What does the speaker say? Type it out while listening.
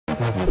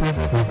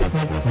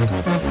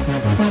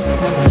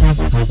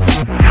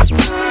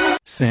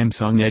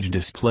Samsung Edge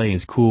display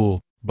is cool,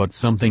 but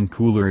something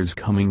cooler is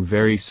coming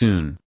very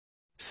soon.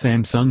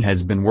 Samsung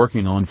has been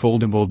working on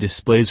foldable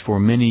displays for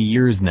many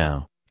years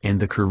now, and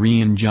the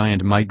Korean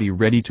giant might be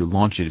ready to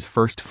launch its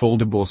first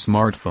foldable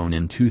smartphone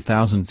in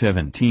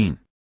 2017.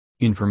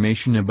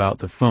 Information about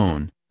the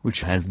phone,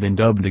 which has been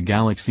dubbed the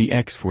Galaxy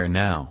S4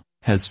 now,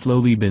 has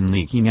slowly been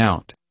leaking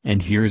out,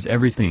 and here's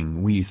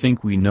everything we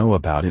think we know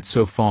about it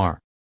so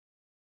far.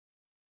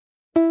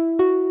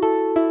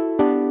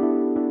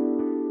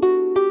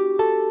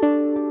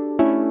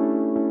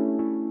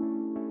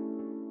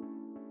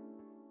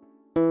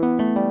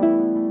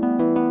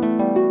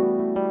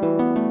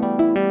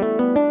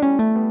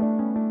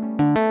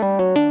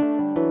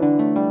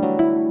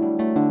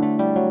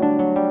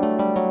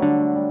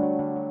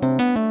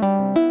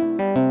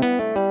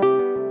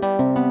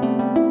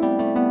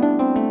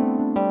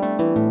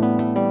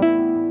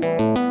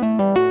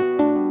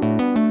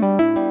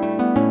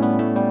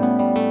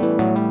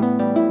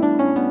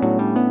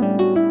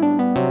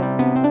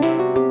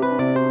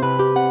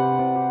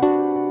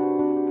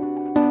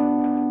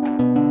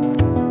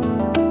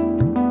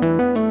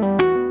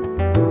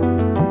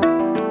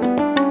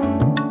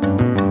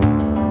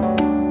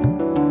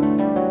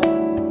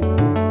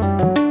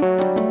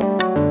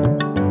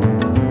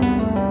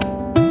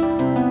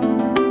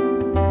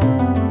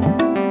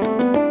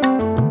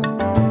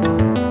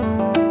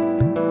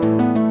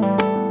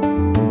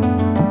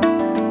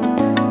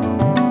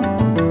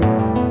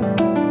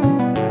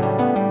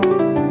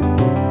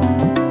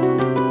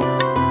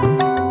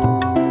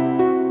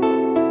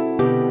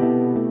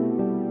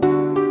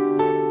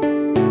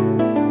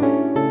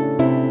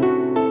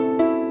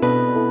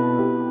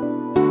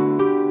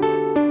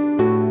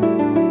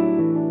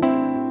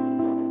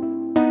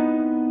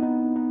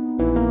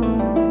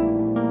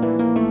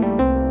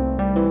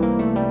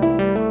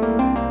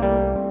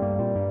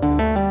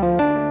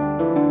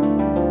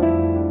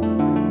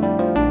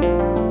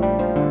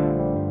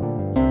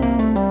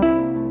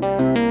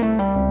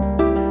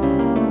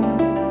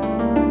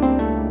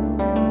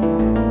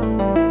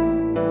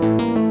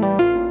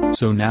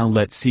 So now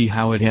let's see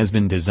how it has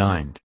been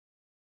designed.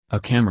 A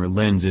camera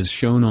lens is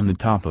shown on the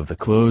top of the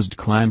closed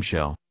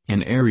clamshell,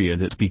 an area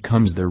that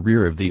becomes the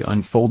rear of the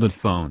unfolded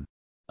phone.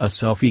 A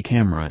selfie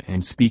camera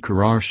and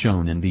speaker are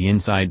shown in the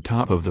inside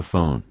top of the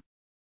phone.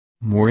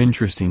 More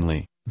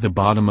interestingly, the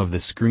bottom of the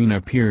screen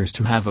appears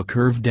to have a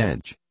curved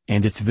edge,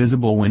 and it's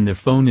visible when the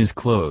phone is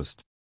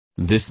closed.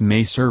 This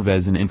may serve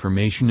as an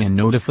information and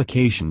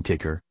notification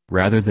ticker,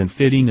 rather than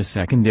fitting a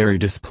secondary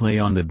display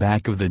on the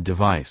back of the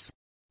device.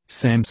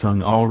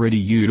 Samsung already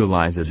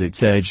utilizes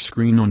its Edge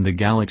screen on the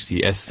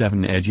Galaxy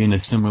S7 Edge in a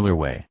similar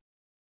way.